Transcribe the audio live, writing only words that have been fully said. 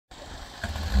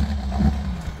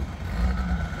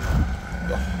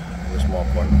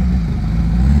Mark 1.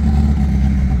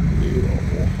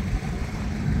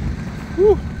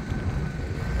 Woo.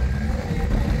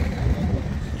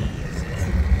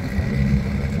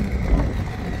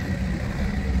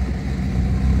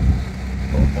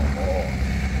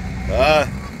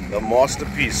 The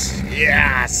masterpiece.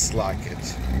 Yes, like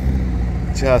it.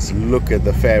 Just look at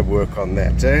the fab work on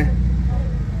that, eh?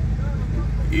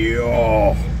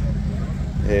 Yo.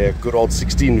 Yeah, good old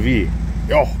 16V.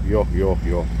 Yo.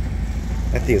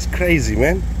 That thing is crazy,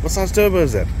 man. What size turbo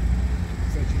is that?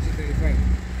 It's a GT35.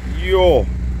 Yo.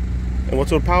 And what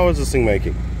sort of power is this thing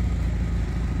making?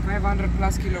 500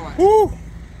 plus kilowatts. Woo.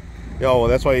 Yo, well,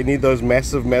 that's why you need those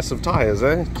massive tires,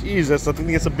 eh? Jeez, I think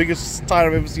it's the biggest tire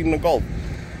I've ever seen in a Golf.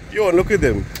 Yo, and look at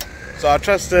them. So I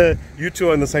trust you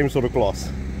two are in the same sort of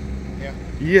class. Yeah.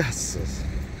 Yes.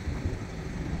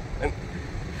 And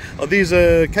are these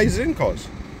KZN cars?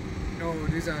 No,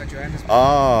 these are Johannesburg.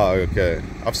 Ah, okay.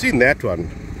 I've seen that one,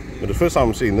 but the first time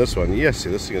I'm seeing this one. Yes,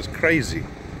 this thing is crazy.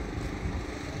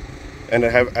 And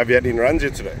have you had any runs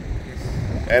yet today?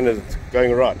 Yes. And it's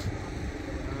going right.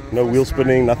 No wheel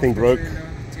spinning, nothing broke.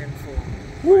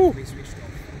 10-4. Woo. We switched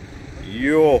off.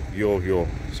 Yo.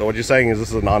 So what you're saying is this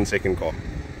is a 9-second car?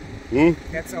 Hmm?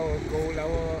 That's our goal.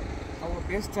 Our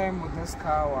best time with this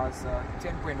car was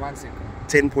 10.1 seconds.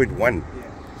 10.1. Yeah.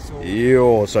 So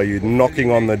Yo, so you're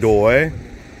knocking on the door, eh?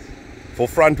 For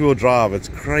front wheel drive, it's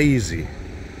crazy.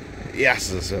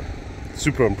 Yes, it's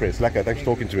super impressed. Laka, thanks for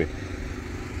talking to me.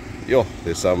 Yo,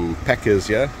 there's some Packers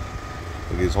here.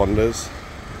 Look at these Hondas.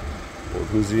 Or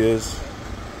Hoosiers.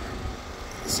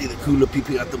 See the cooler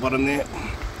PP at the bottom there.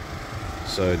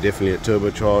 So definitely a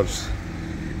turbocharged.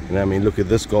 And I mean, look at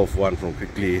this Golf 1 from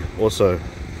quickly. Also,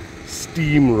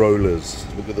 steamrollers.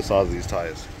 Look at the size of these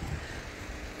tires.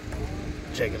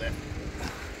 Check it out.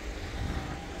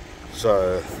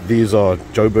 So these are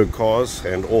Joburg cars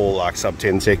and all like sub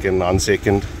 10 second, 9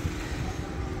 second.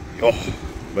 Oh,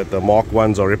 but the Mark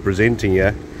 1s are representing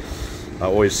here. I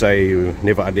always say you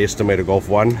never underestimate a Golf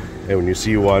 1, and when you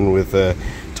see one with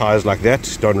tires like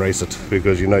that, don't race it,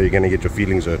 because you know you're going to get your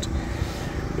feelings hurt.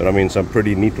 But I mean, some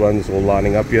pretty neat ones all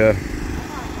lining up here.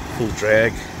 Full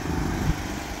drag.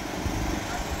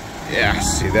 Yeah,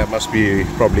 see, that must be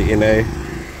probably NA.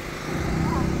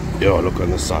 Yo, look on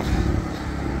this side.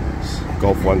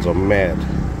 Golf 1s are mad.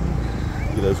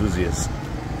 Look at those Hoosiers.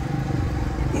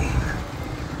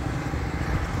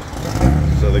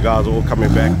 So the guys are all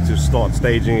coming back to start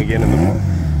staging again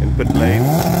in pit lane.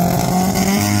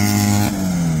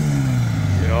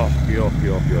 Yo, look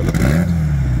at that.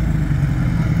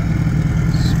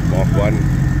 Mark 1.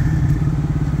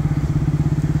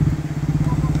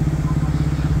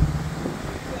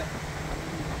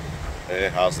 Hey,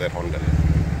 how's that Honda?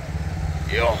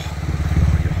 Yo.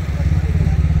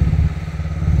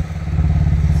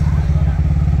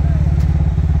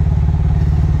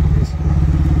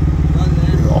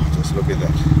 Oh, just look at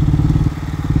that.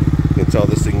 You can tell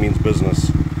this thing means business.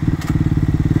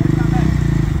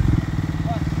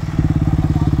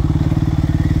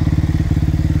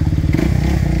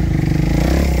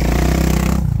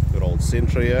 Good old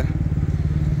Sentra here.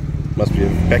 Must be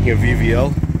backing a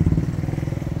VVL.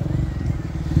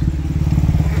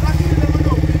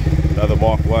 Another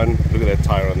Mark 1. Look at that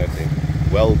tire on that thing.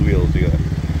 Weld wheels, look at that.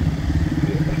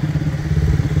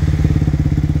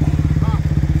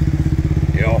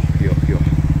 Yo.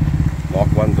 Mark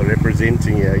 1s are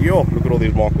representing here. Yo, look at all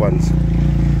these Mark 1s.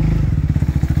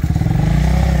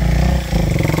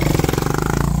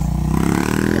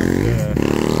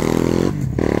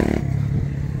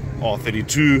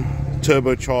 R32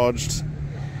 turbocharged.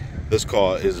 This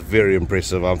car is very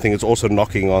impressive. I think it's also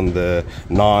knocking on the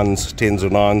 9s, 10s or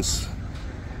 9s.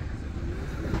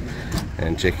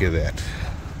 And check at that.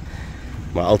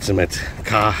 My ultimate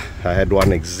car. I had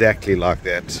one exactly like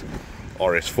that.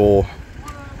 RS4.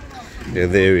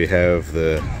 And there we have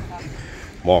the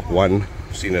Mark 1.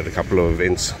 I've seen it at a couple of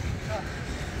events.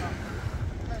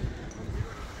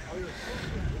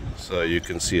 So you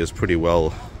can see it's pretty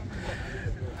well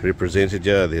represented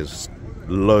here. There's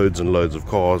loads and loads of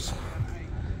cars.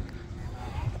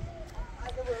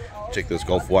 Check this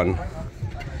Golf 1.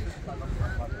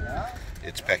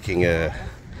 It's packing a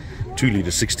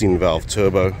 2-litre 16 valve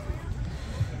turbo.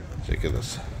 Check at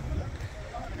this.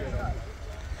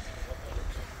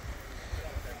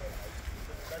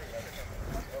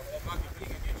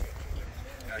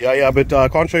 Yeah, but I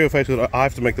can't show your face because I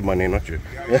have to make the money, not you.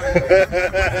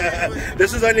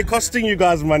 This is only costing you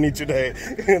guys money today.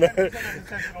 You know?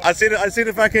 I said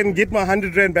if I can get my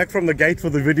 100 Rand back from the gate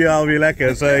for the video, I'll be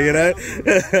lacquer. So, you know,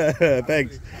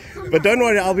 thanks. But don't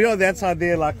worry, I'll be on that side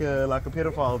there like a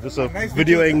pedophile, just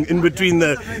videoing in between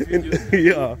the.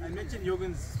 Yeah. I mentioned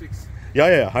Jorgen's tricks.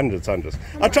 Yeah, hundreds.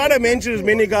 I try to mention as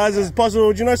many guys as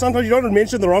possible. You know, sometimes you don't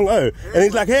mention the wrong O, and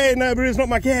he's like, "Hey, no, bro, it's not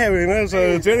my car," you know. So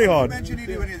it's very hard. Mention it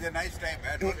even it's a nice time,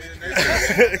 man.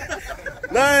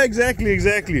 No, exactly.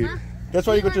 That's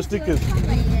why you got your stickers.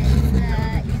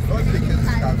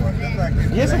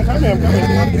 Yes, I'm coming.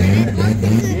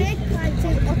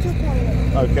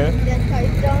 Okay.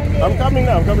 I'm coming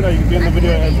now. You can be in the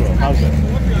video as well. How's that?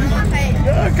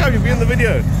 Yeah, come. You'll be in the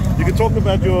video. You can talk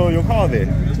about your car there.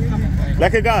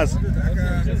 Lekker guys.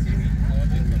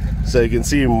 So you can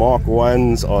see Mark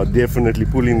 1s are definitely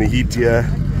pulling the heat here.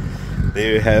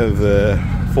 There you have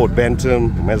Ford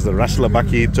Bantam, has the Rustler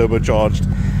Bucky turbocharged.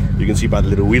 You can see by the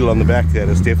little wheel on the back that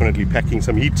it's definitely packing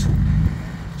some heat.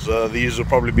 So these will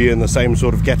probably be in the same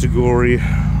sort of category,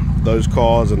 those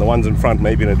cars, and the ones in front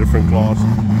maybe in a different class.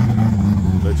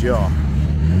 But yeah,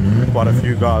 quite a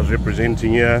few guys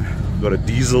representing here. Got a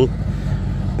diesel.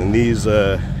 And these,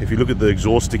 if you look at the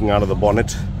exhaust sticking out of the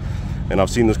bonnet, and I've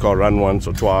seen this car run once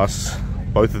or twice,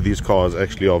 both of these cars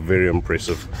actually are very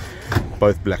impressive.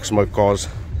 Both black smoke cars.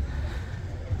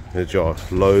 There's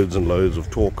loads and loads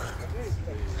of torque.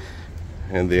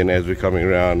 And then as we're coming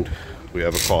around, we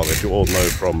have a car that you all know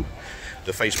from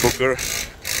the Facebooker.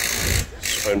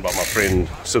 It's owned by my friend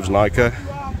Sivs Naika.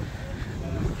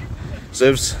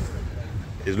 Sivs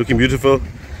is looking beautiful.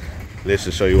 Let's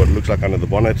just show you what it looks like under the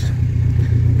bonnet.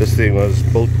 This thing was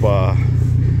built by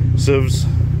Sivs,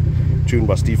 tuned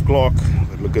by Steve Clark.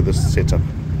 But look at this setup.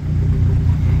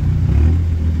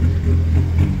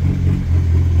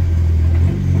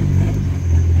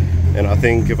 And I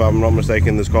think, if I'm not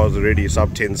mistaken, this car is already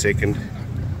sub 10 second.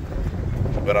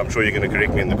 But I'm sure you're going to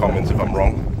correct me in the comments if I'm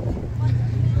wrong.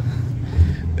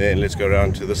 Then let's go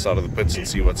around to this side of the pits and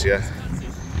see what's here.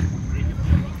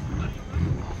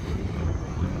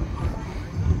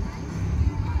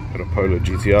 Got a Polo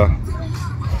GTR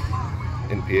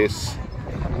NPS.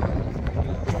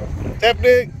 What's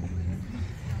happening?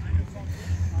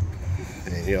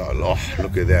 And yeah, oh,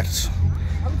 look at that.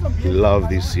 Love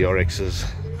these CRXs.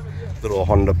 Little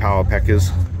Honda power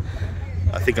packers.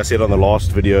 I think I said on the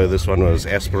last video this one was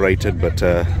aspirated, but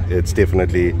it's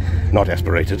definitely not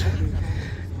aspirated.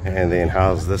 And then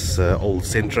how's this old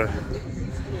Sentra?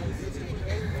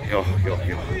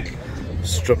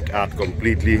 Stripped out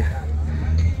completely.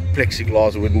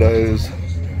 Plexiglass windows.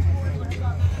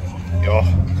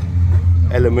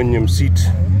 Aluminium seat.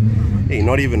 Hey,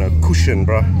 not even a cushion,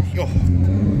 bro.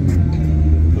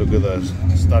 Look at those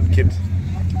stud kit.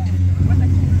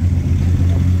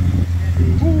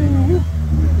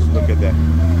 Look at that.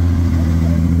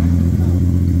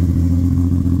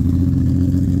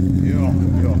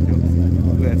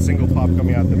 Look at that single pipe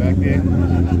coming out the back there.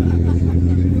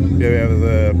 Here we have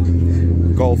the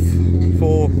Golf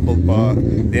 4 built by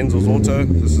Denzel's Auto.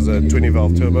 This is a 20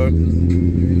 valve turbo.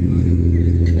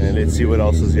 And let's see what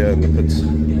else is here in the pits.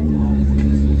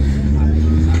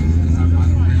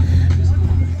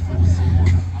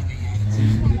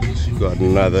 Got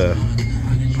another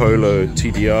Polo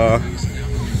TDR.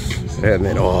 And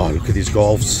then, oh, look at these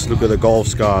Golfs. Look at the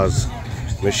Golfs, guys.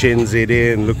 Machine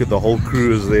ZN. Look at the whole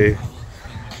crew is there.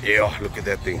 Yeah, look at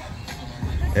that thing.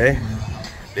 Hey,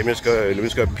 let me just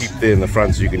go peep there in the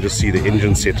front so you can just see the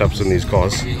engine setups in these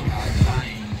cars.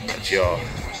 But yeah,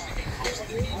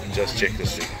 just check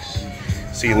this thing.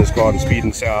 Seeing this car in speed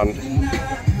and sound,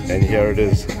 and here it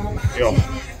is. Yeah.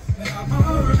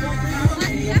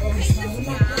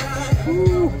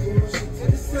 Woo.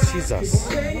 Jesus.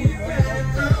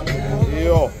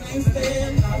 Yo,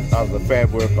 how's the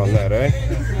fab work on that, eh?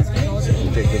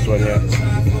 Take this one here.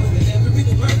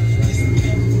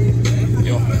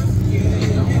 Yo.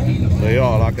 So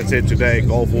yeah, like I said today,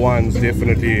 Golf 1's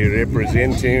definitely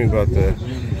representing. Got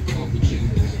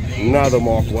another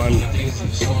Mark 1.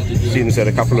 Seen this at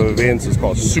a couple of events. This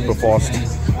car's super fast.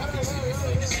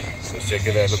 Let's check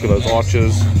it out. Look at those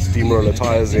arches, steamroller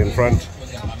tires in front.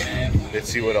 Let's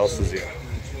see what else is here.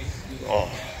 Oh,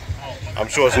 I'm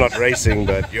sure it's not racing,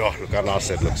 but yeah, look how nice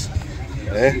that looks.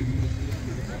 Eh?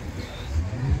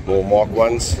 More Mark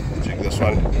 1s. Check this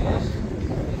one.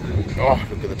 Oh,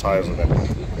 look at the tires on that.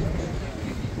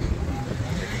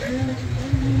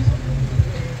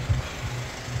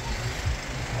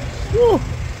 Woo.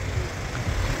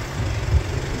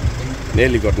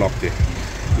 Nearly got knocked there.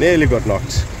 Nearly got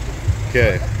knocked.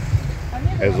 Okay.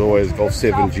 As always, Golf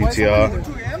 7 GTR.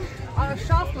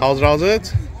 How's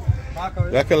it?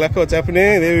 Lekker, what's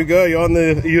happening? There we go.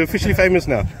 You're officially famous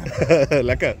now.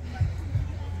 Lekker.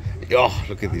 Yo,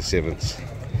 look at these 7s.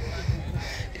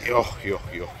 Yo.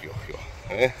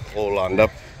 Eh? All lined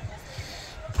up.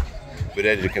 But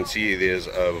as you can see, there's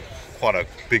quite a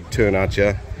big turnout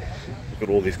here. Look at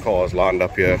all these cars lined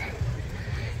up here.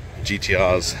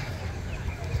 GTRs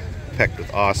packed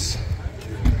with ice.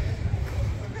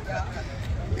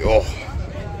 Oh,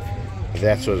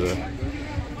 that's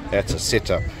a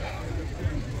setup.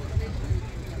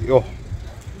 Yo.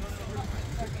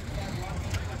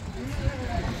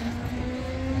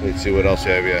 Let's see what else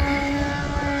we have here.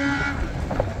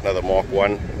 Another Mark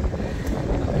 1.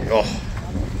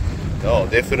 Oh,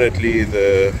 definitely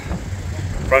the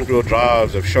front wheel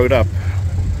drives have showed up.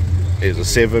 There's a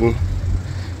 7.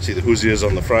 See the Hoosiers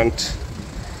on the front.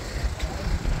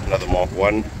 Another Mark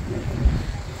 1.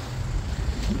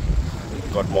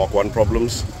 Got Mark 1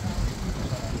 problems.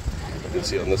 You can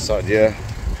see on this side here.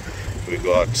 We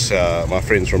got my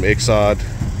friends from Exard.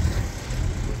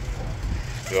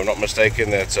 If I'm not mistaken,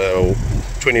 that's a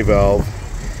 20 valve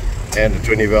and a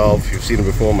 20 valve. You've seen it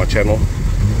before on my channel.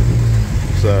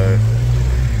 So,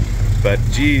 but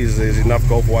geez, there's enough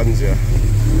Golf 1s here.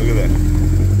 Look at that.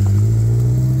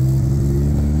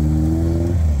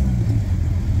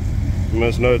 You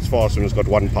must know it's fast when it's got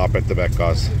one pipe at the back,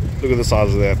 guys. Look at the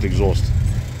size of that exhaust.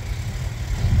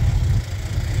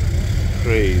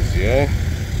 Crazy, eh?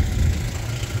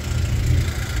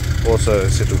 Also a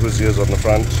set of Hoosiers on the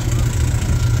front.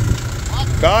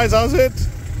 Guys, how's it?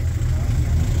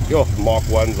 Yo, Mark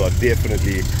 1s are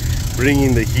definitely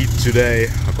bringing the heat today.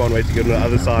 I can't wait to get on the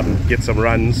other side and get some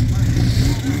runs.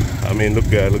 I mean, look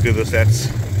at this.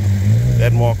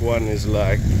 That Mark 1 is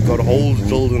like got holes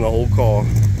drilled in the whole car.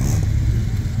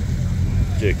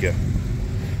 Check here.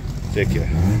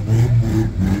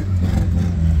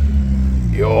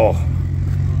 Yo,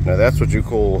 now that's what you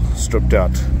call stripped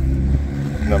out,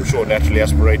 and I'm sure naturally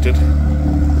aspirated.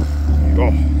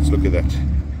 Oh, let's look at that.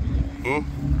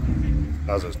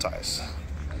 How's those tires?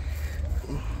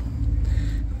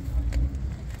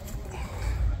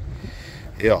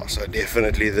 Yeah, so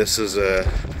definitely this is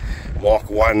a Mark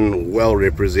 1 well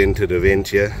represented event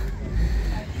here,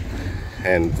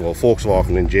 and well,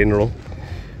 Volkswagen in general.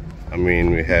 I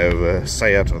mean, we have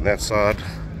Seat on that side.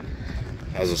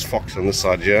 How's this Fox on this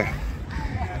side here?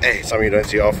 Hey, something you don't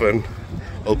see often.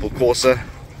 Opel Corsa.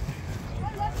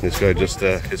 Let's go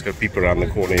let's go peep around the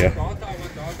corner here.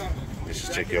 Let's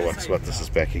just check here what this is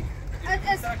packing.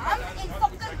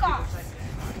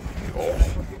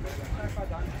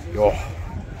 Oh,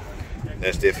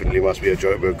 that's definitely must be a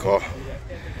Joburg car.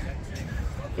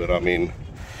 But I mean,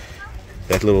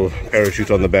 that little parachute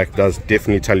on the back does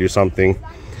definitely tell you something.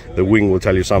 The wing will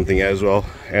tell you something as well,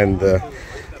 and the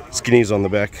skinnies on the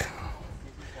back.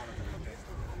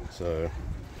 So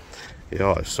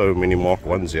yeah, so many Mark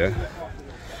 1s here.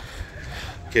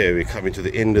 Okay, we're coming to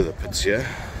the end of the pits here.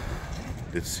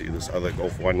 Let's see this other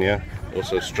Golf 1 here,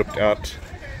 also stripped out.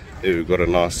 There we've got a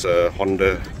nice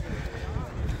Honda,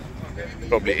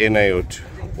 probably NA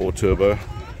or turbo.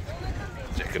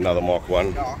 Check another Mark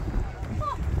 1.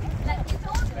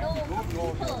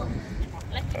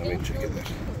 I mean, check it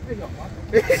out.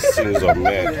 These things are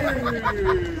mad.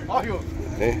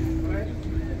 Eh?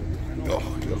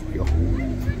 Yo.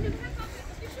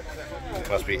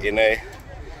 Must be NA.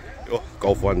 Oh,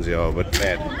 Golf 1s here are a bit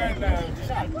mad.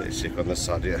 Let's check on this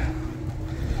side here.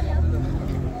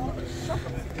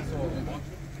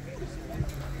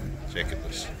 Check at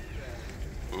this.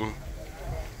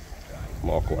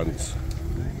 Mark 1s.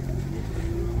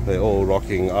 They're all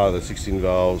rocking either 16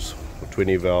 valves or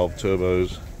 20 valve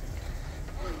turbos.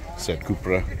 Set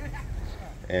Cupra.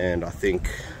 And I think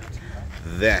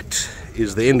that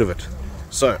is the end of it.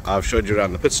 So I've showed you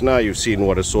around the pits now. You've seen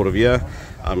what is sort of here.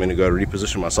 I'm going to go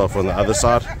reposition myself on the other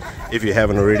side. If you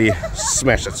haven't already,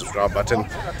 smash that subscribe button,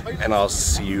 and I'll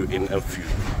see you in a few.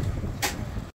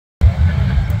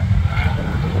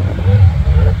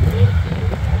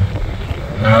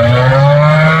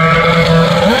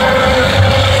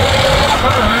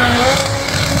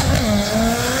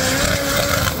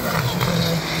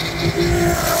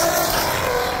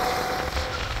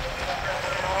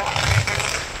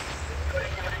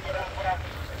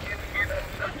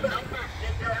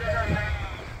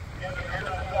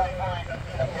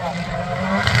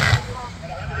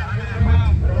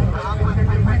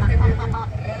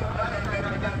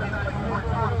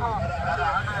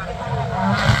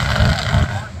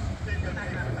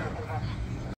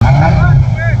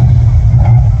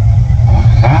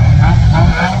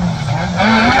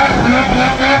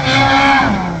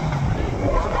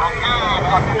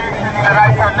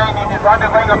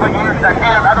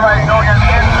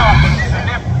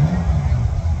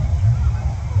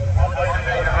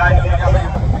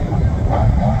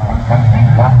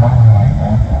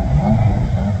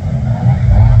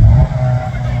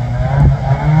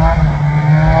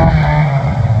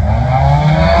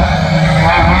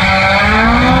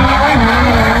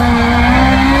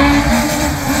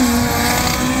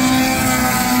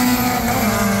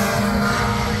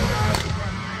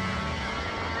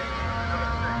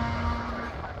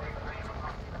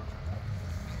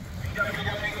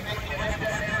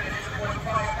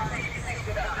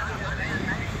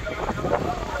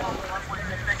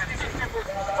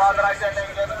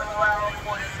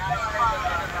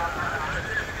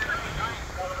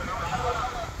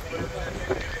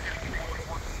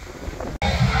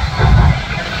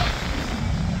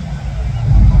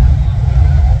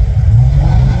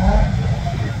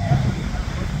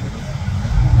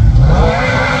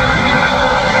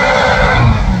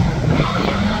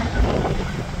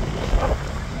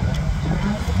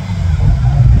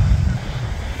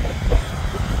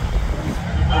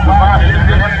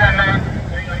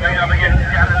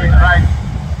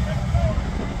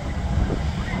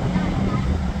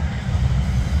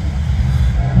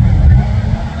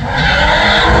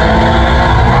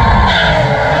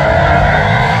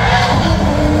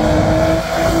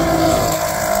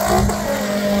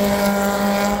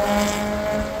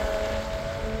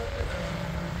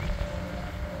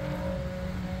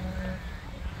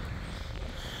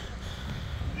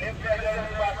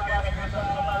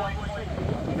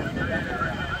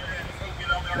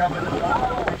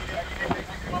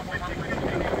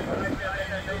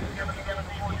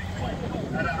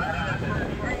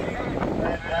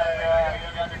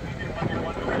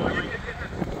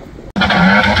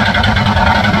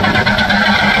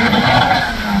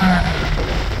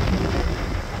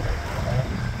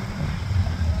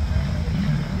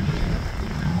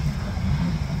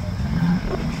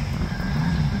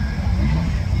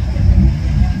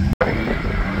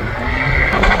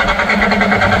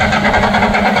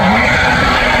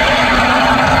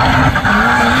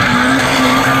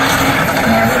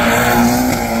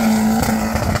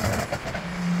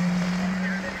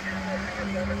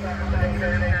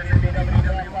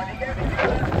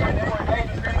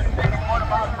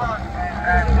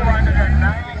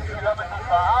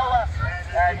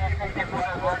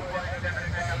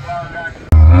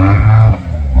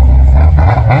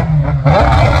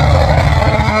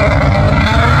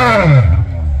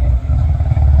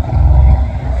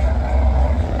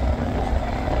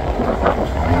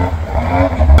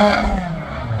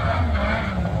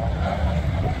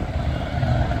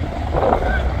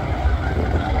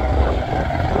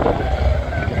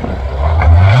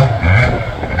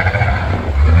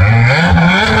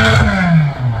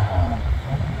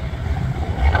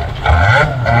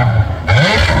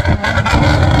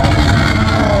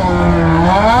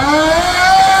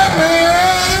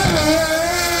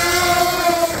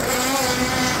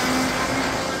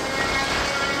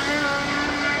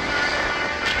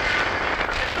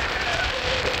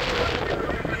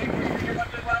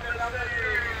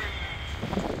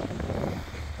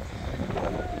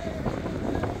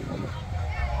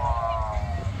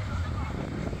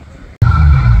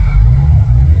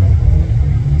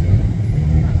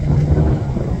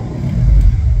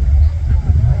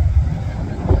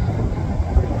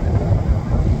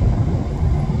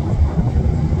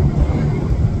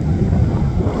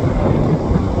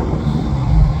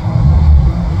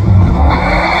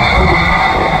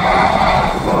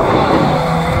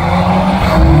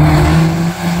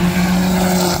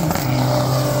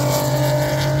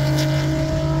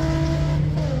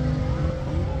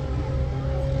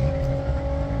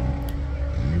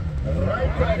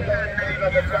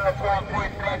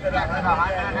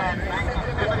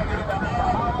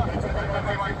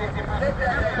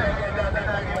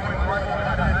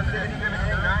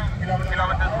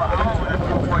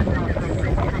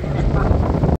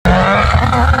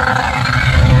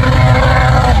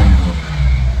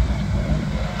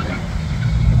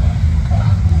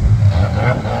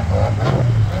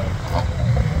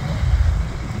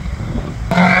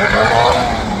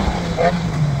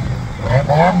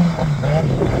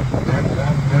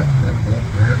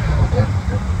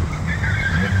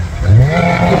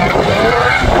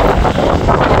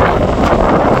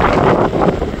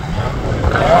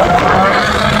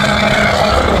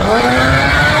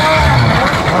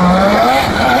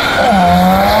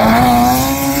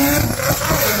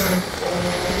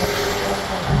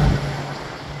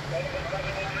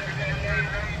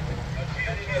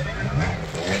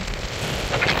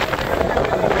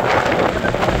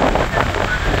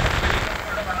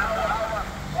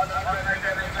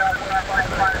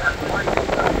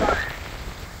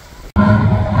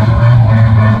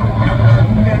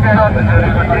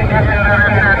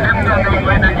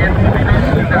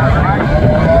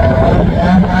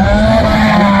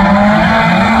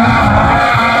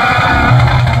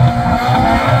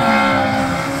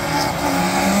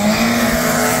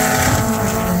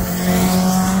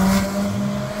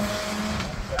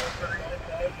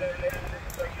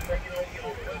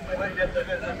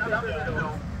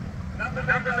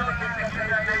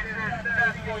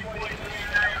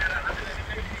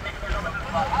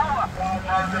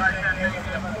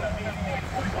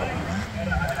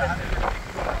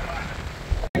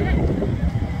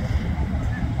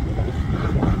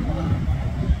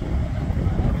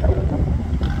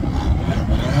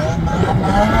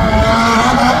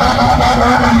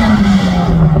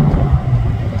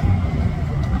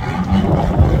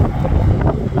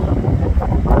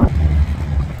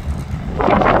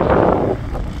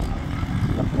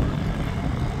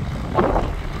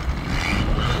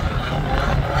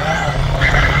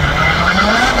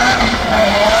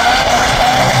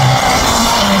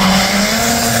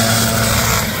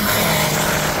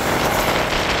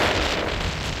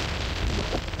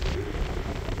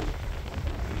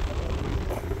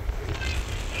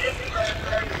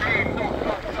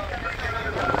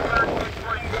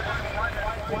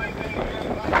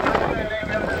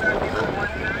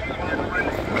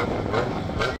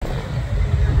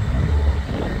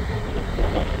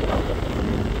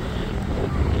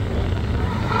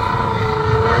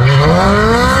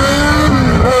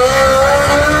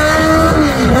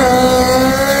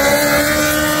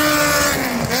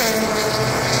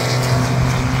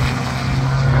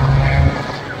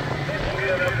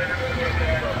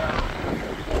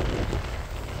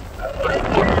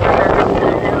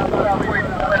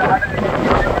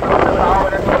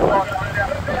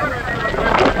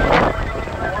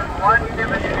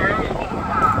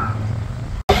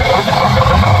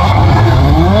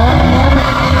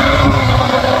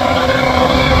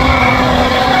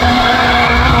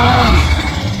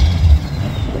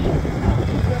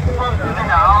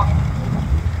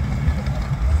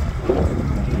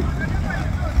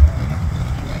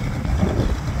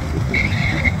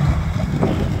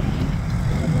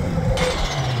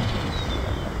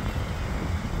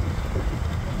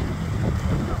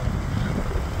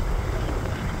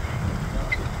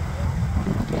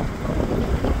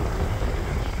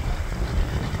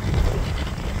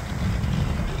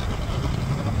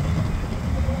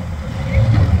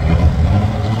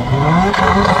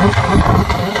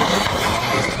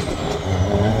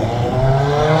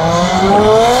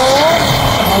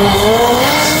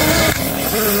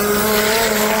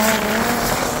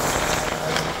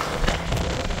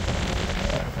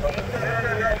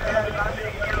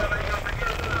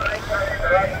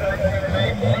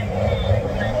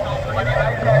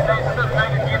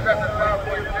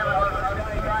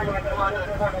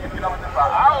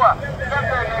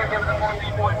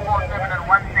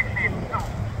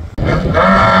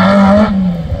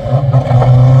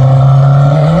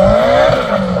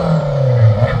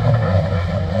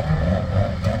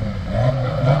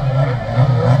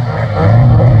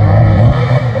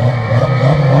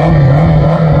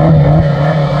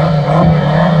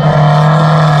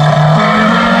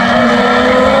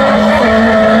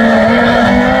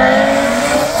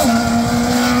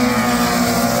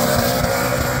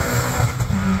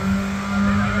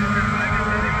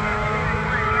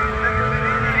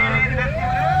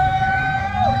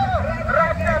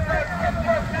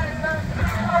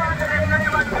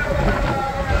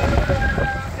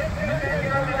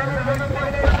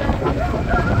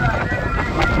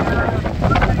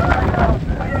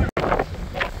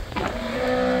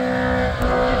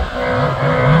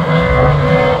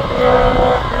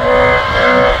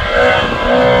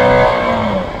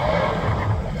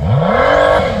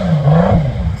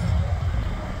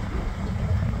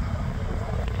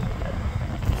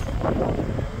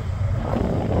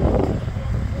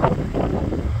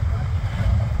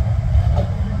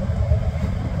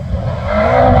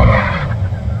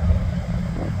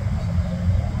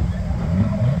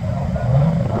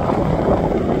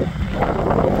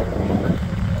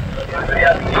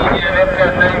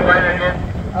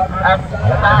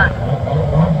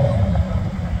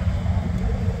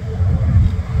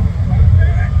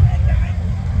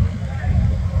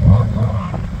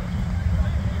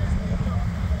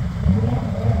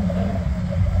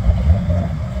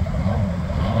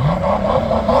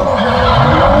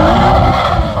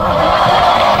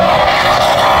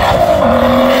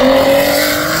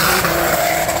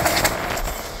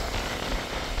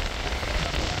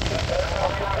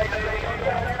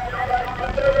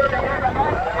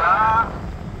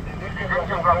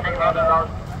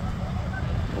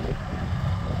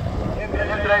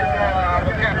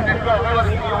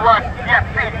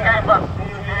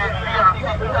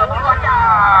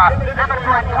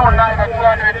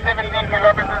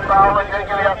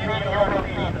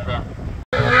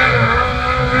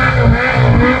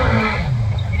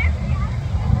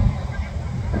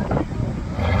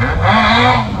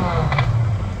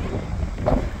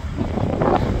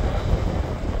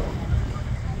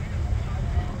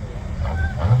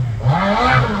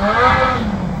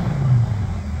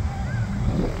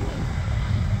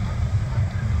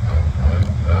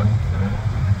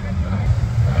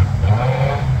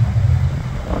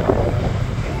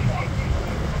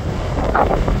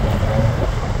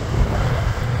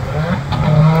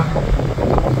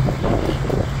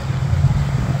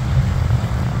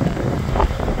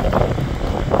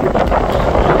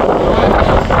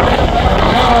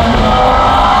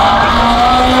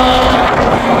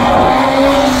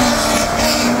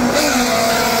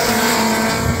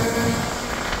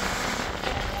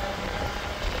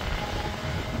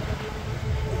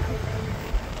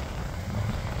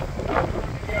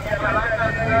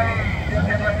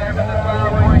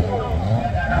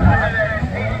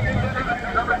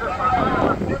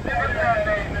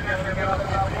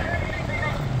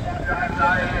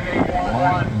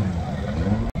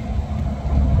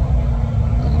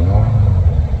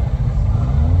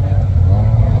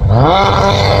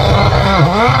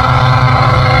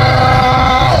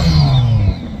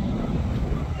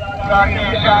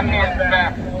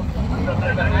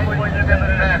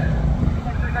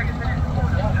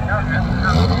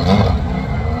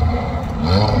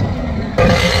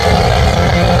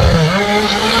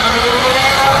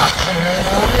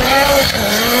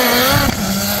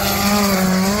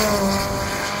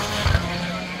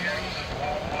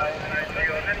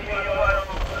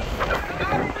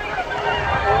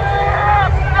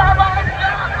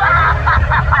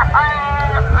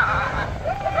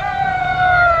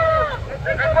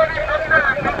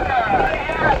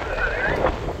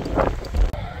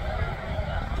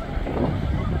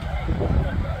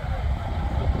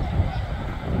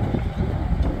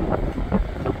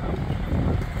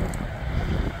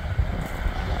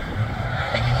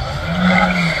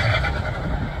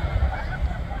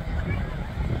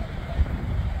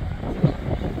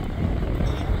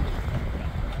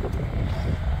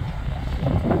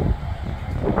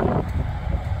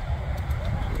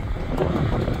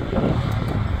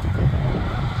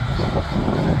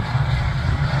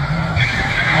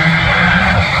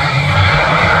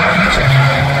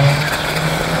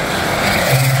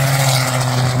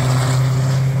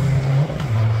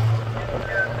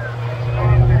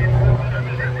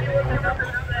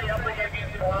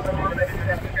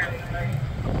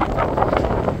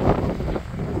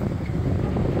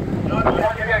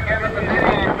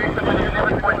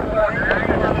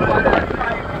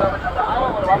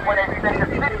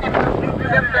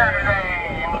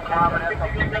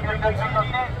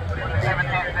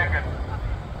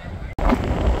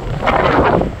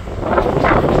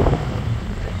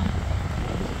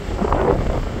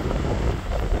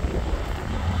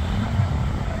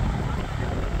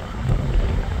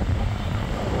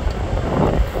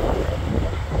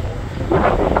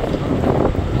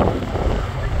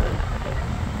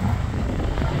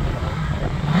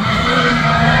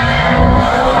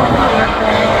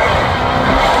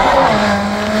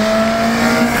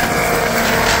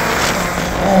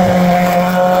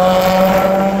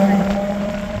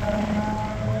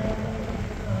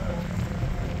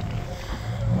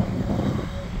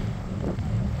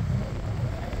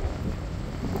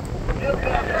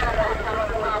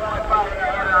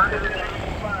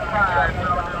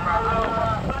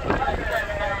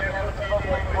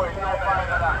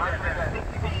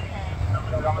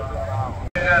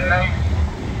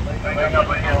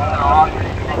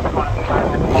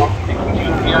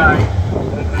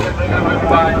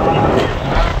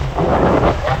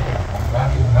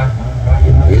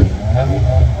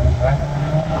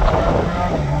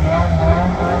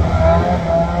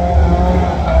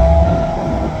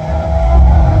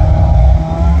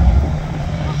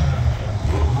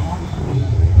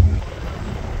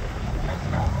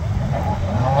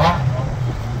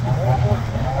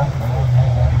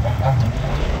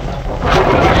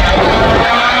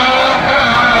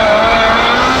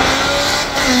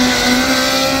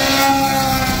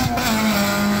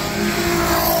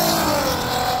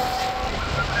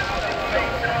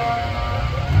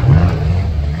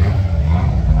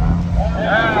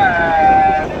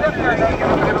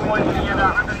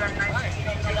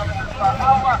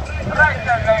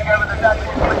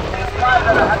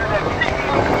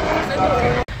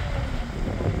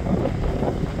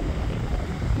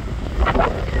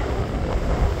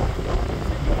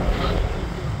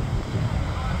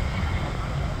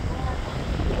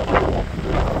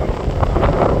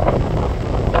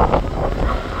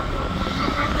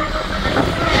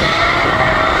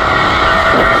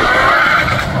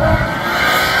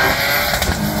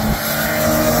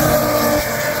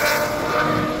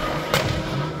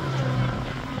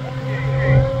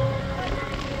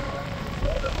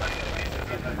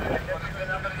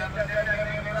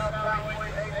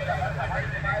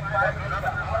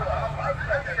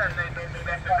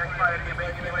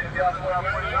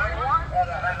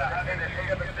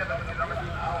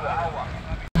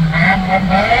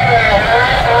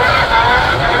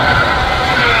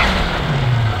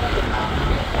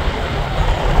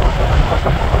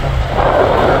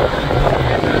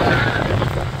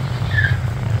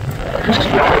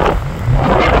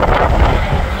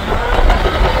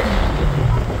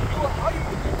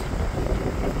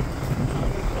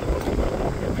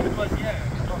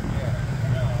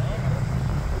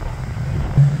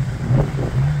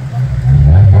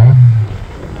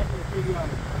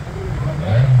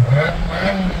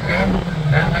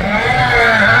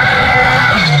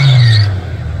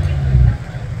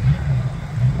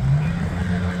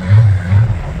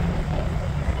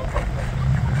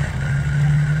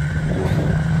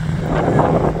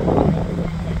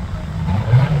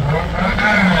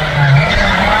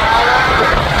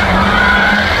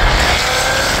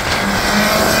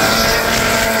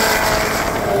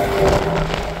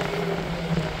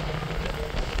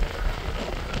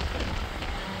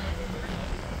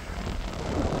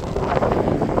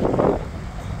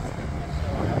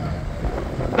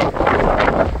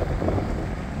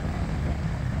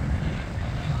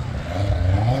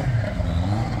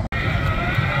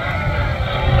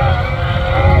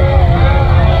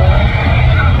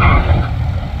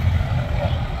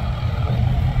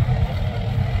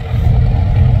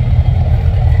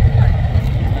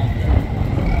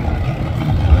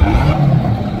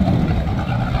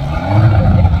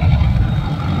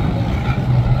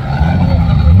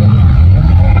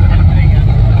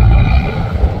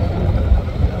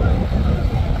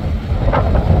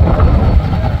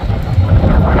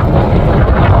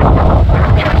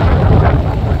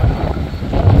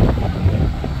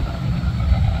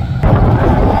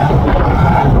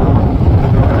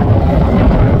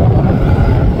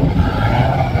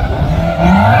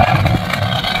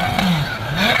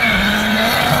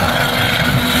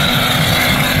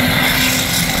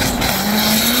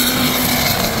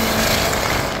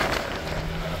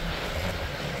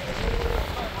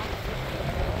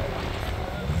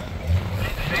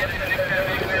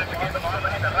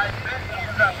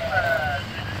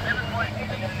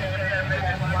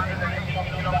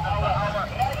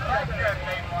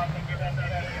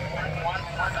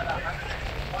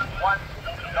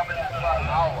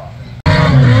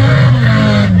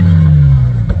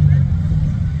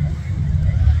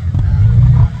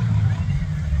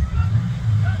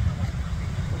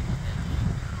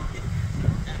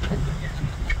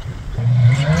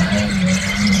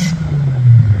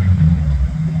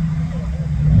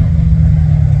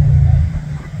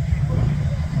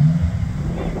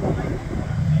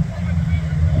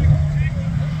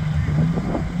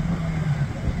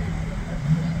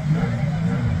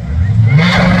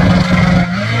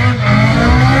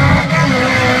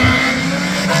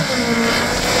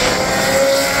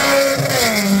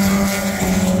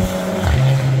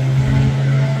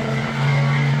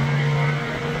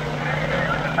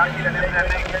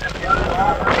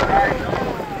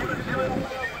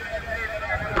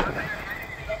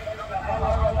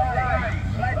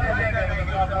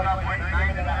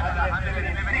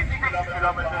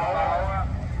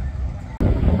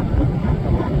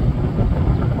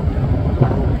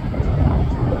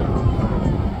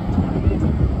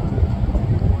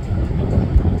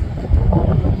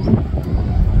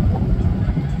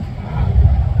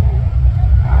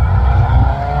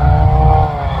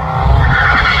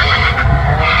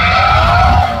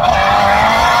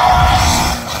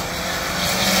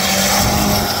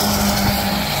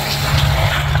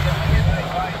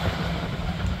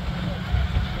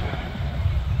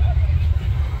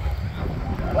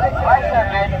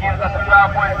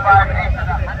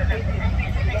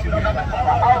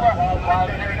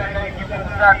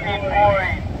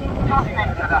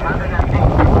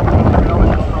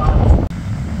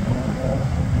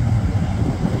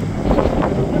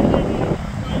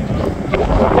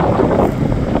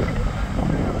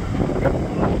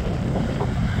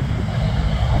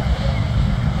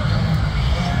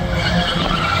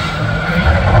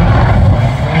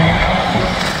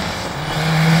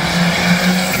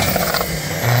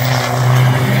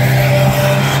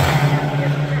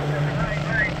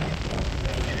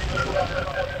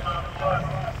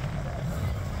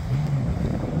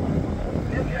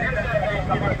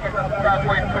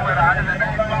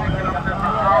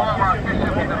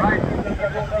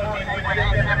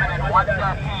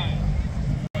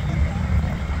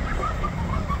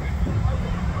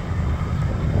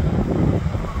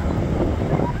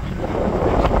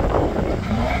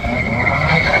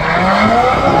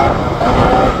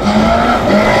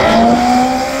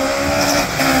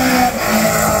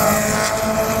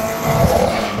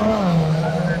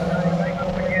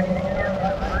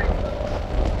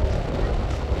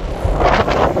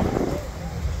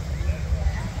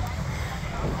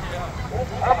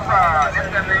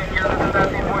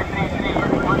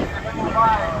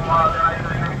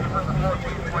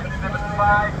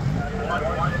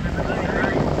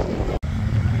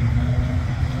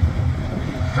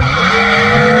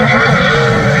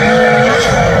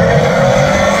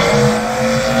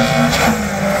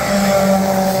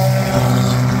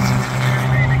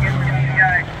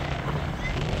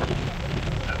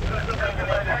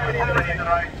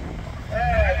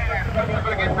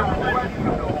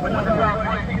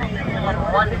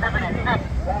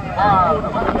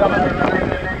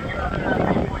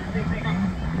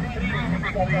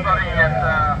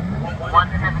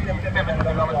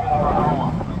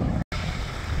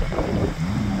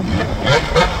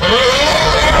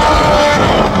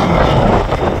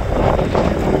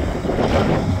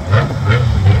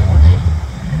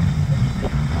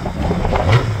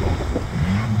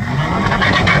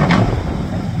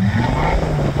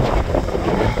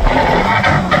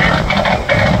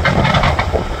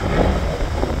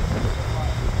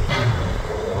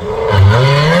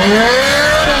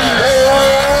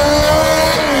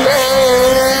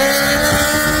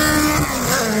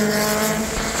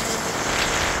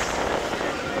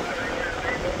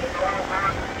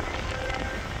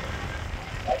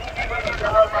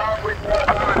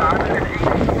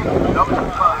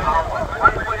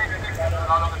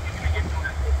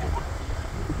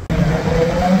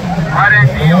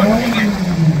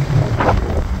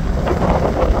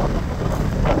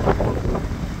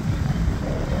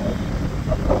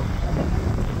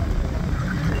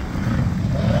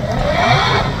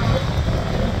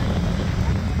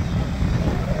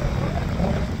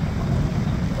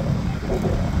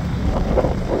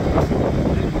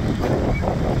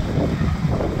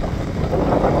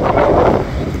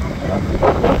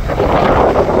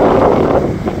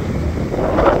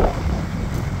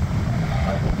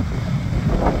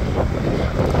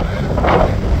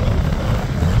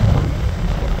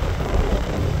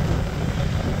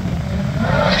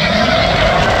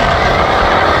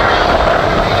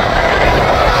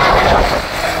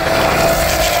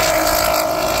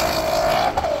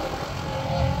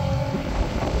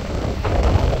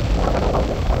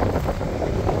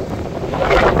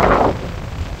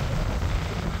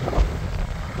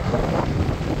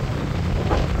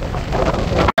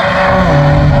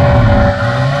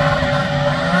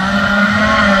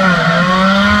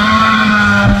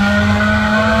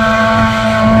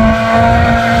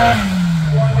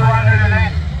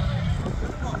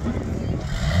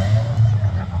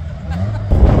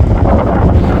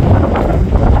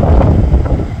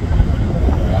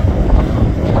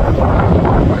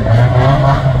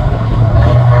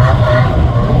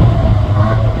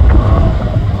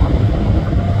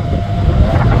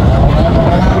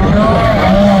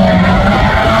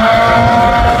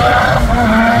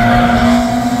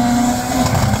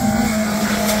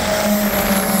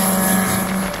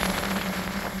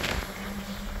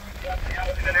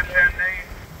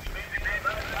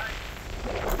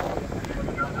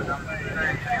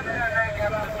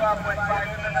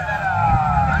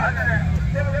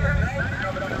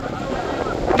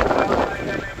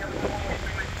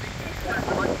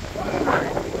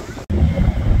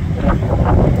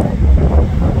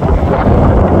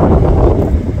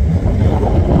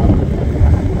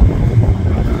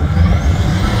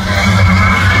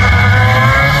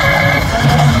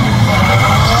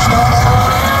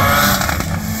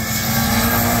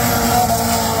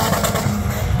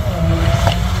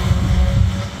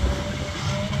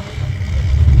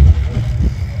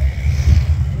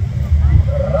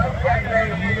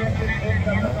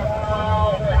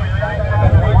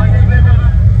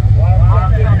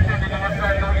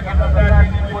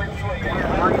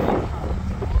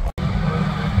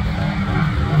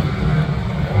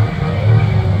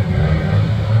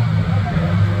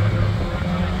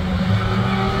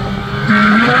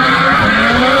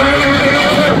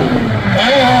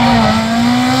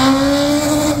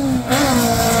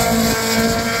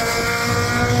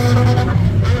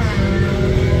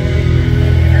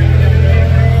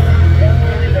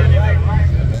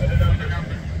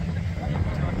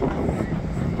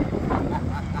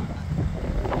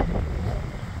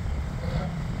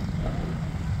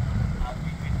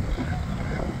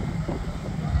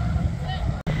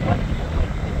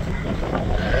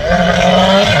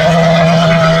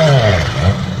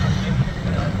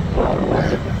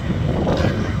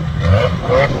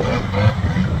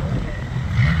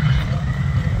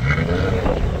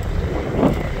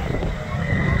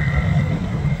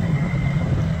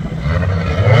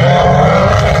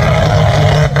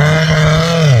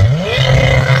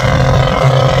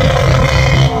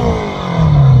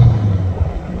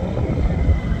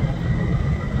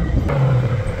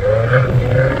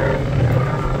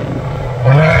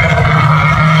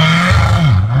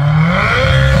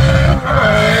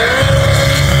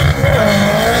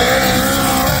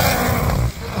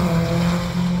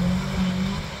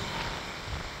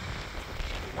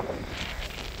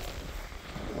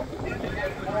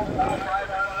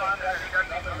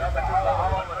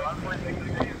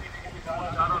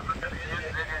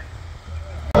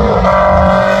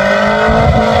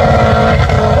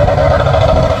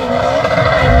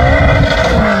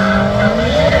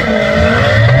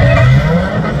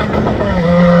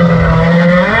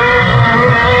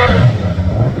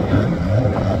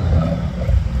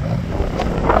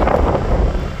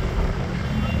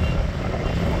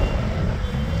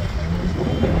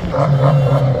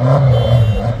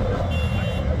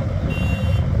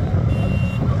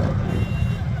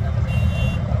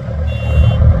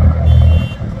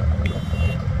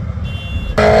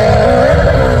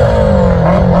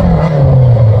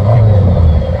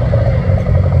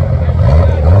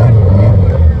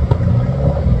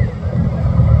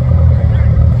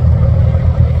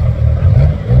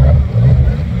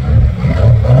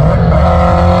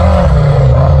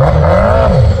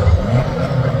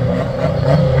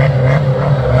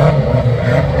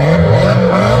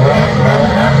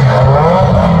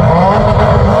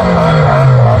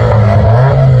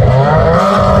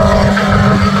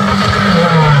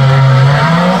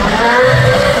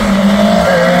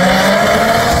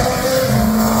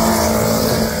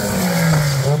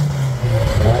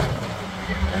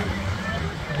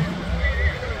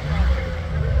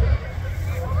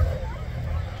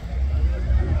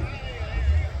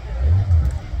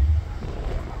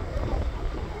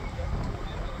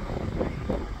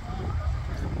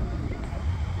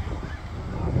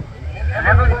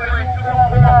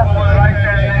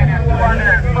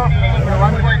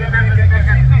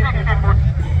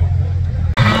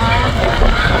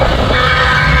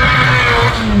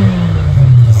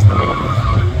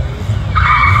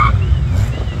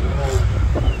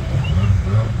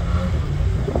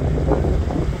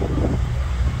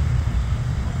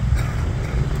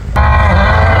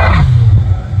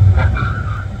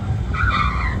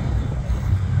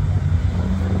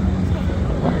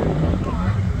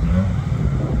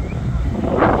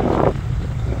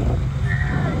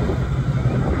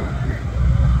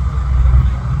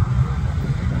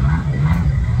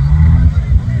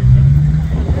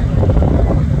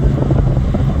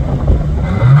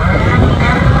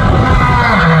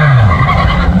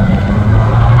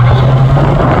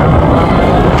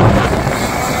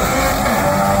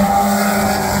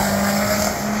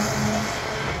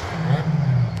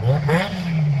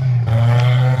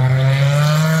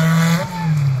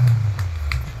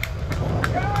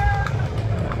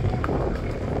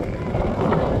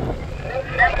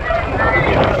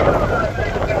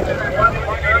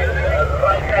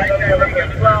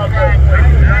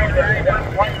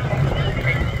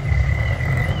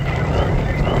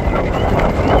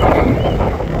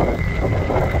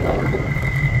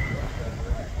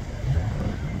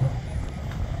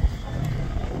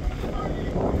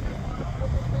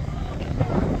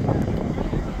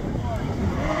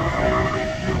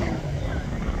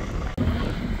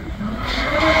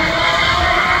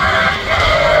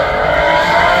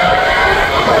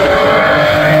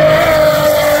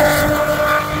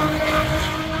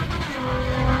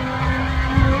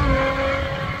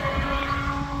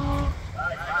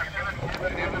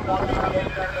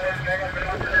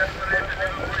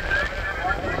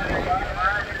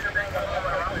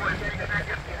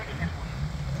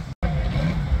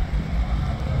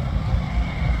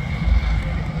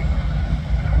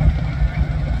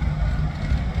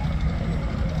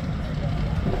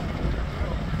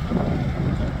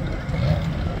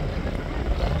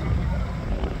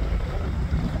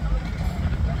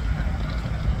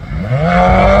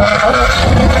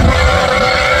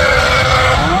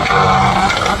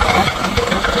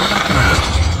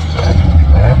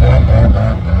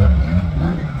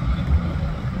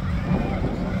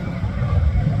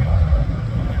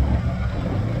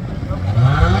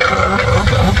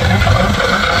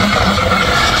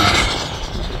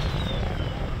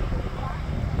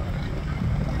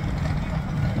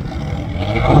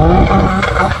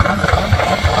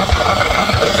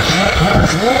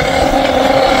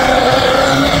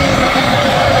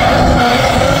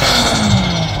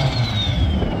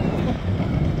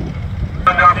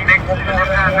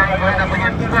 going up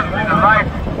against them to the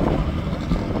right.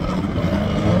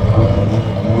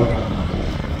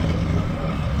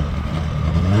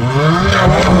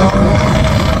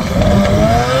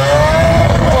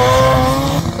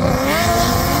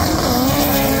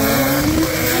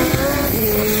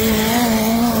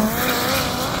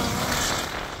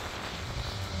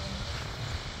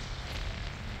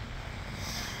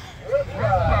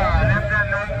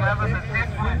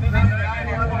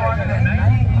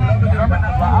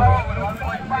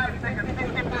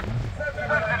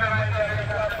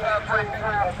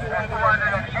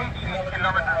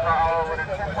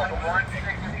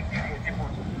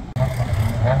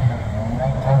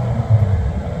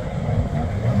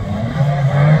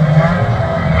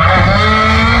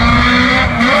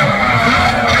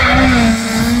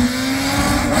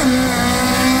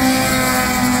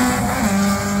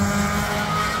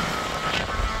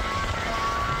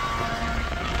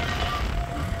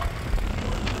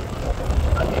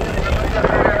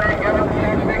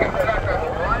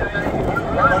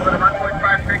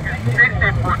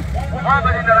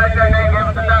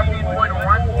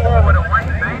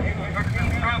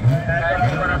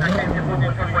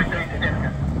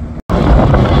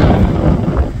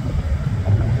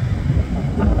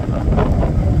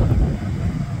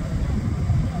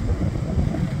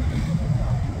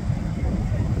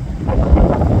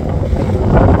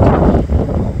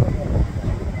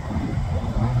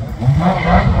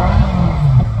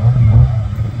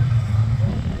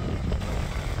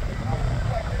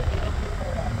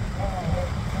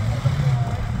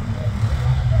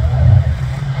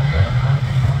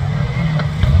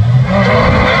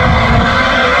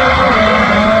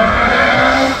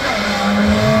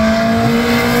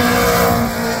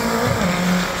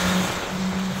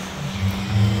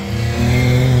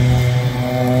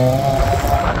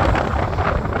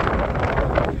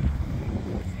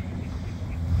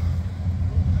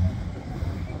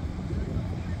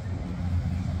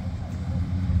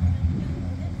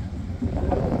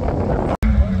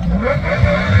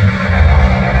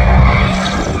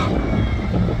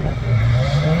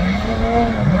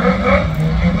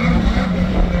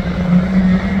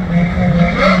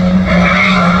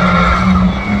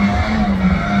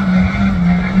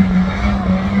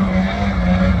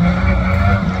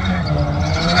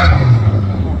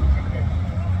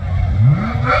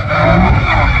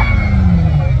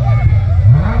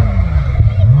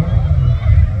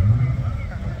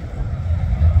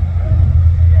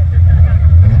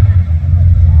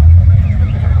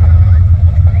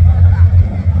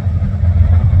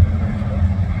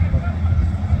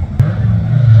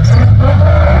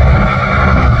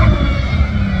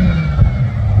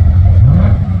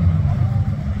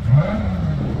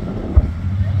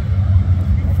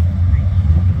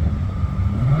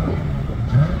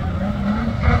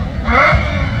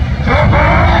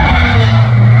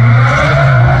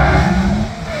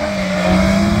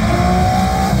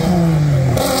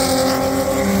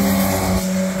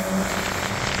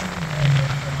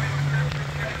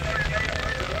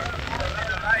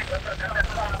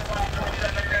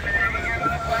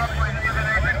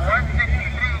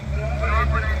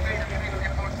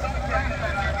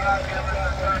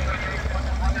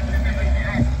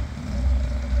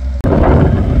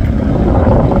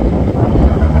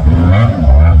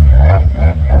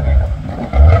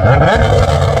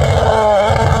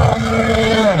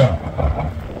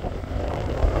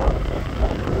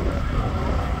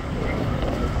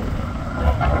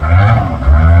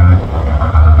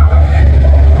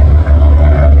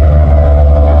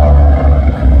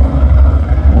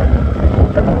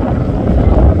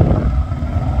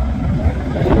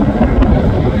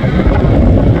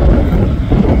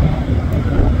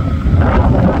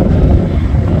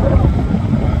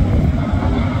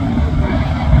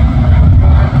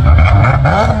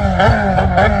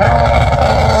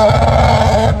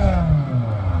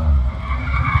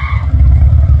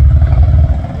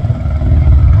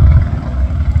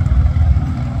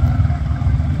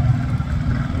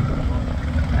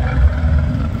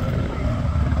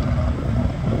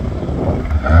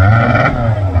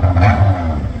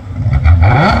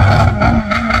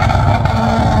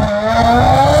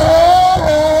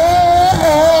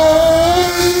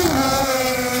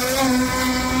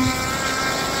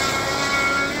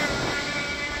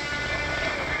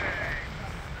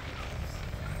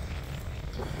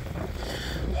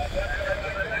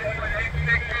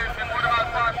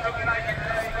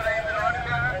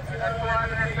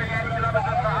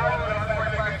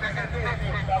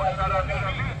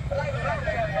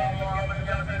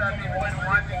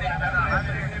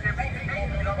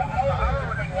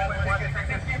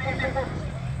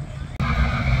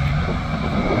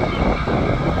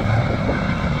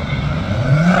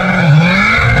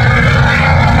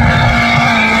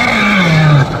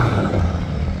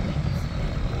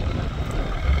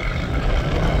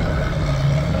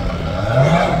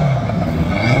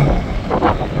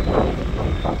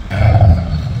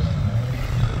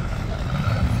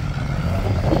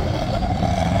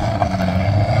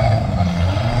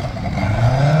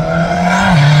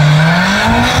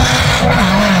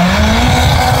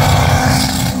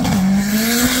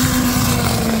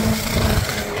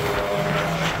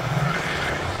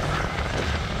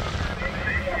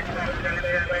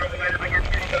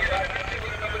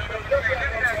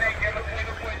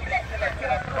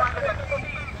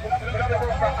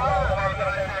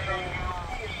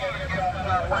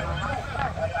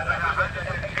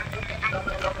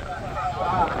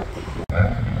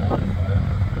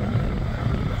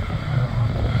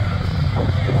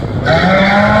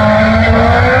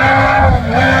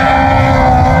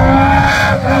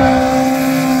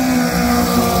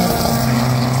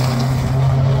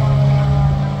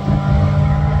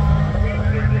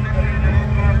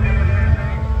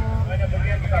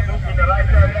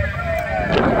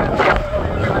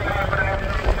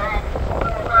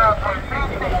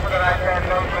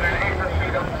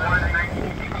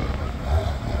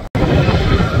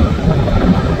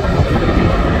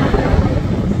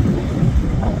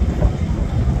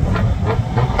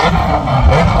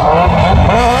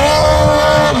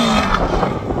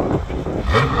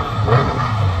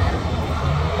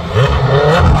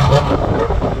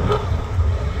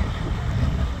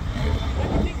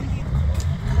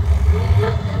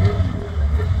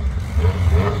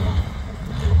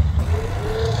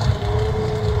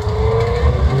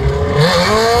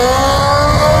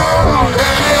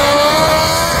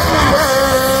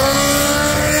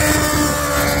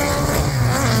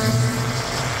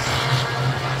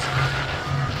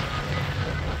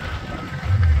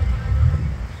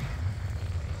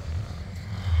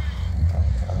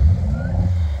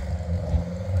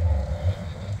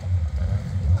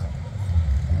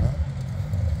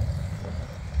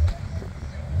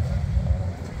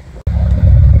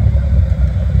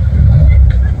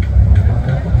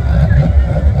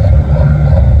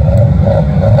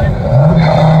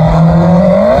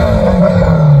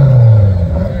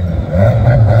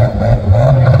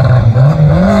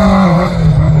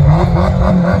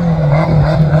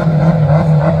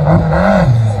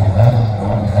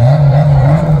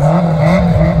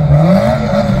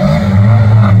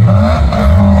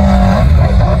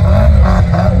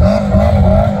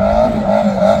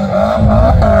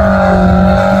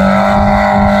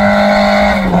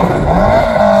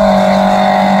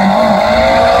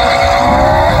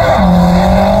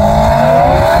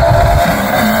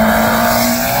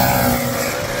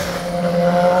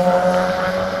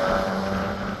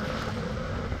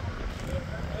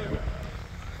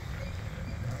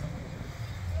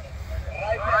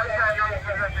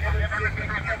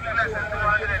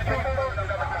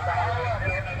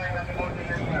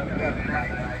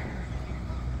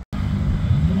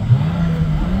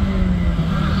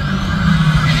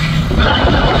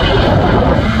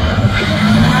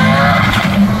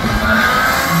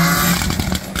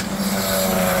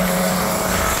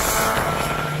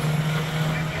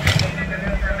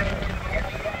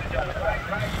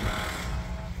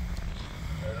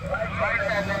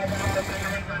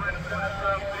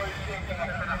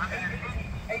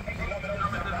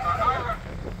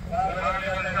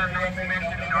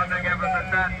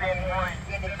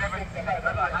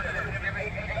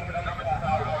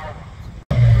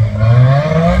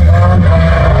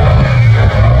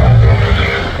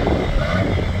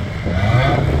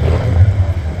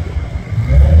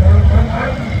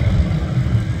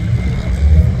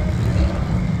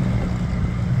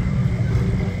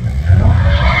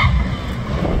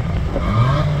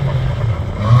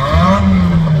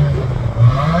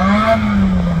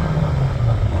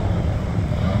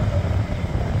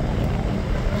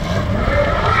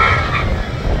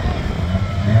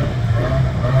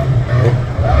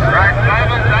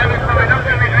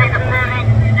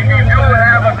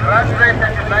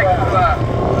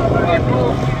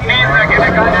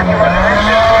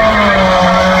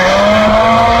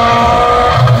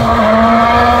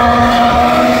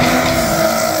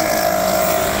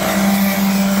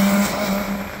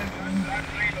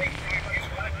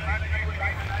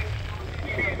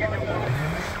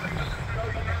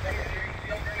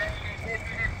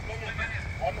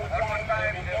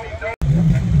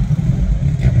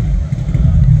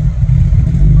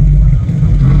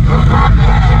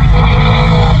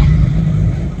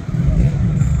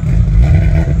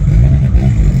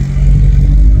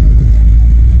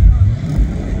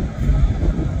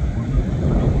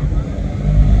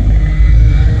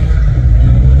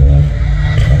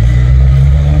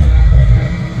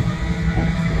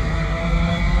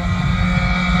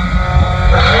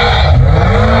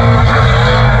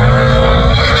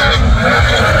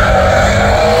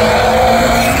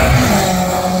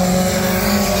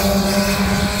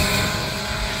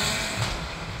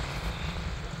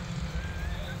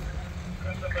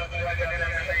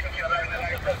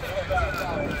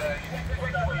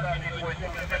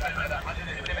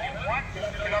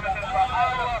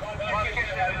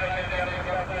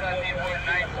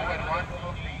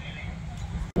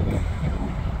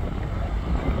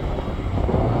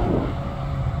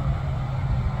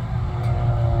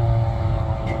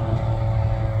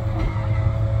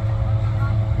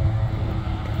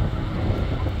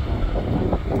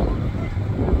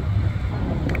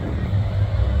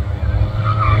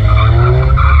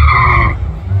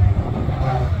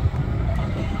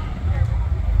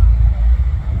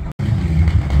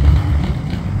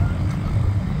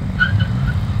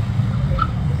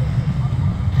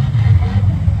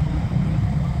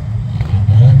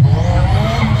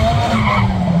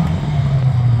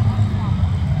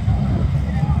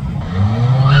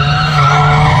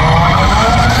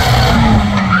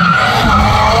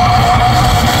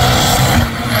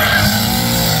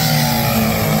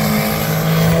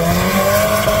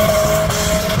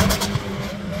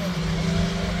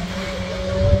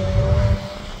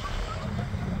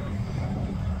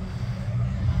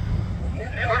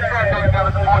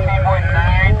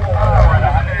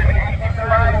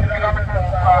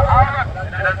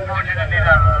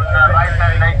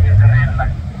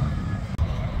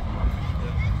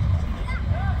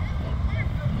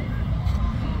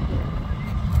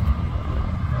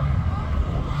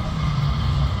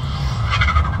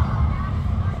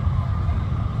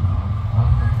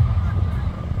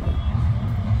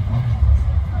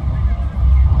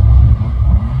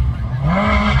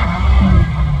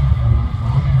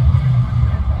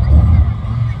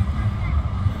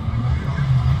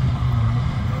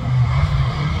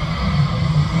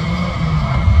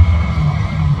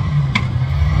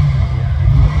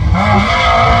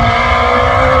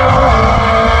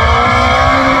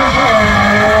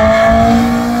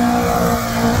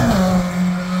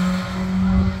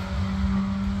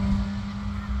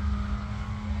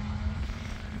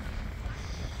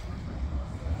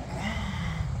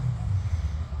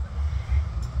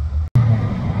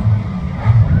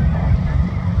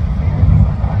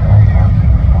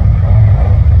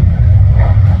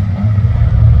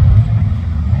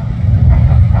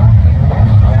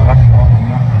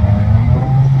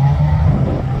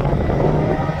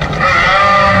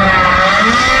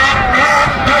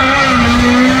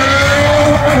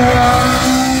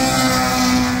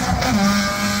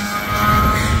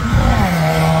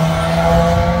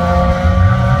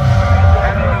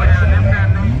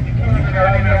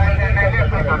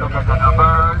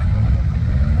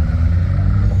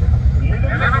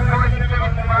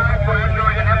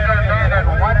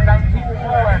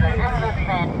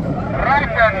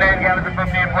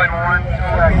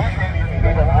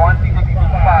 speed of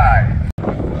 165.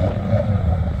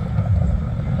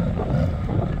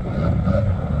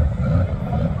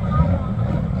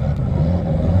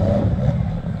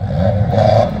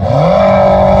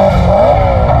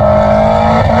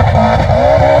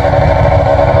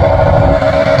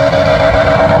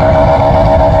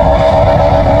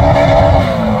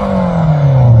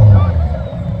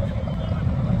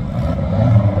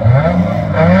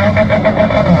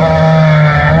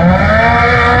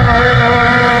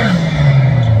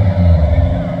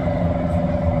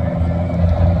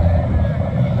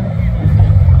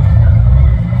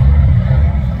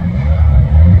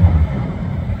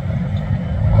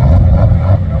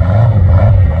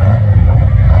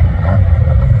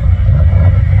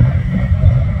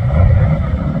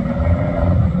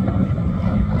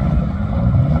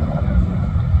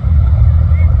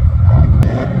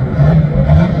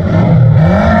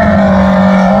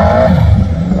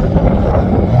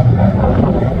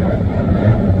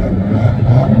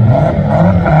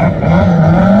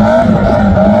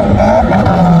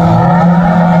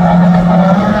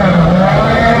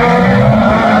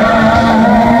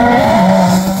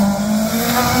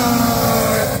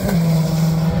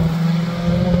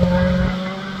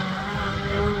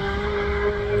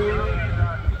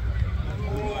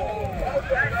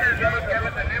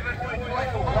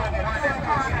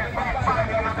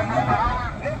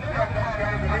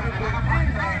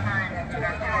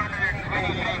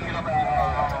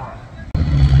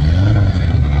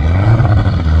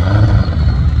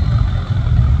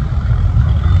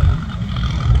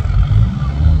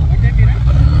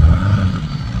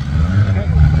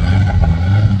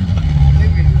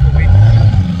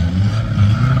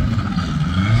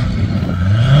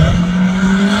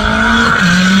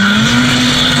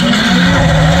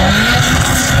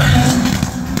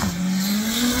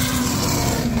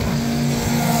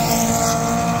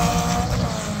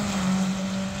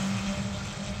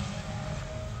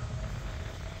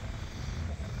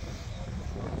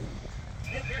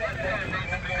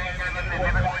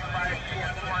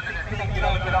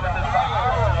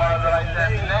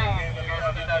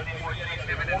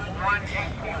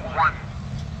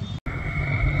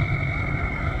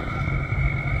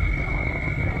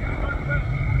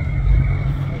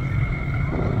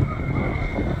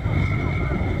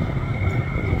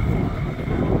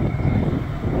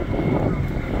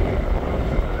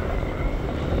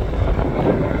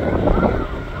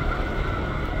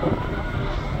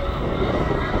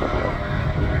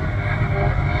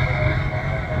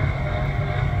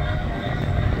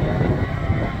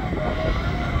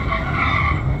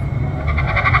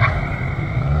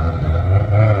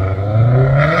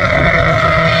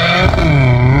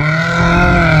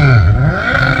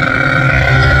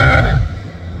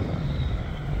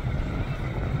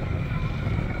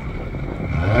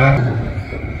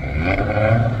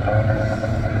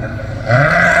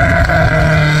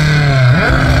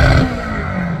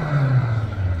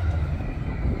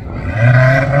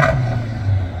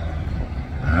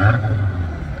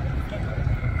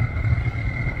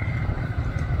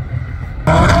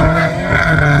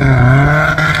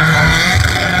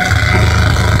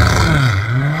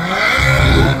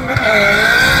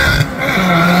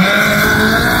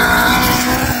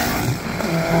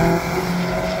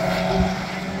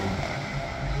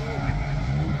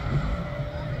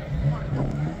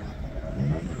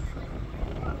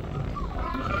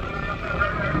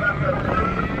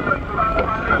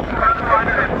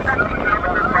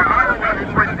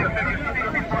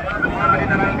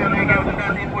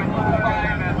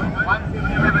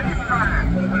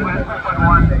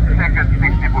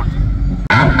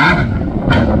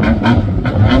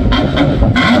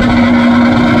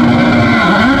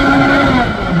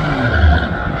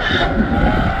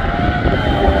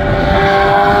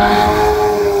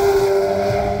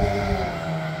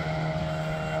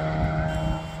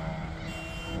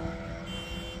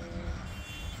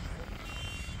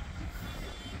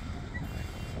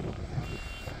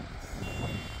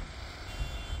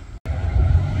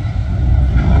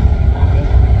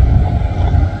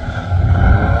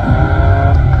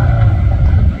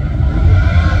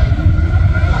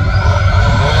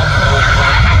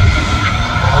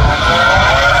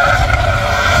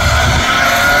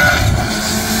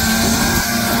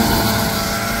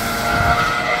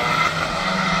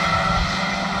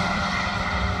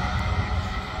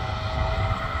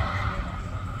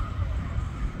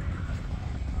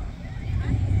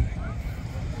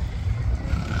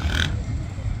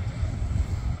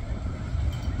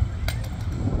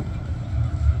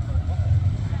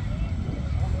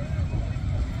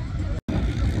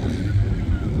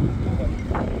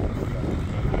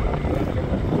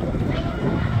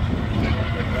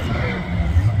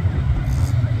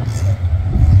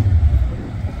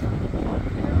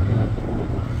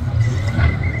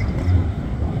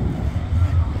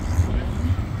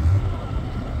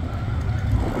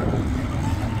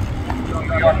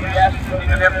 your yes, in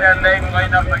the left-hand lane,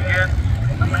 line up again.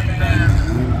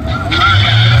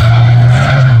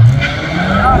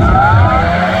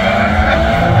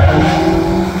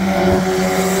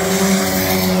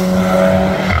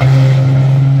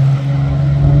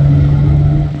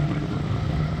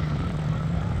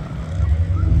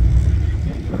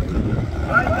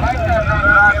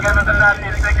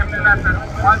 Second lesson,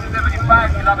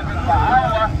 175 kilometers per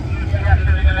hour. Yes, in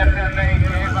the left-hand lane,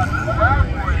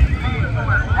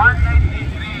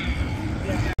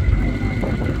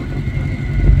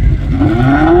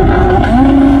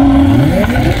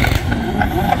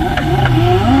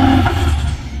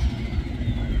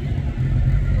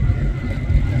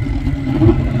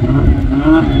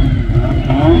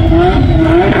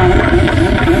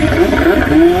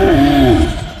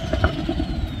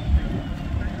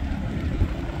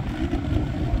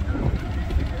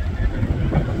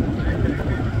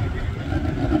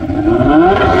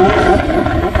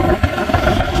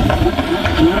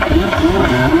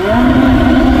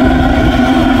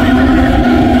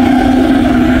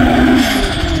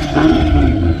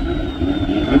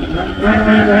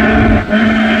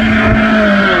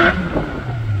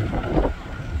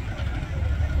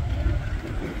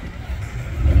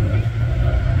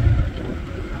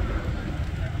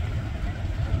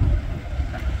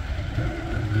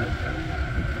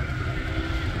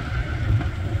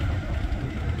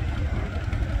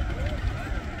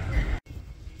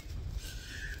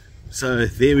 So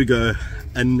there we go,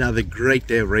 another great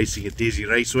day of racing at Dezzi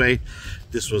Raceway.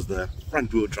 This was the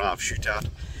front wheel drive shootout,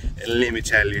 and let me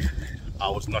tell you,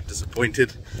 I was not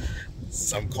disappointed.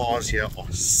 Some cars here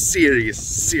are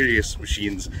serious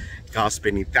machines, cars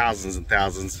spending thousands and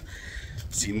thousands.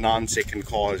 See 9-second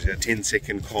cars here,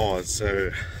 10-second cars, so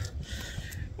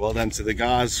well done to the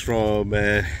guys from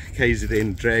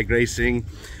KZN Drag Racing,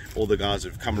 all the guys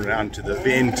who've come around to the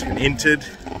event and entered.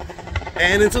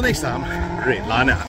 And until next time, red line out.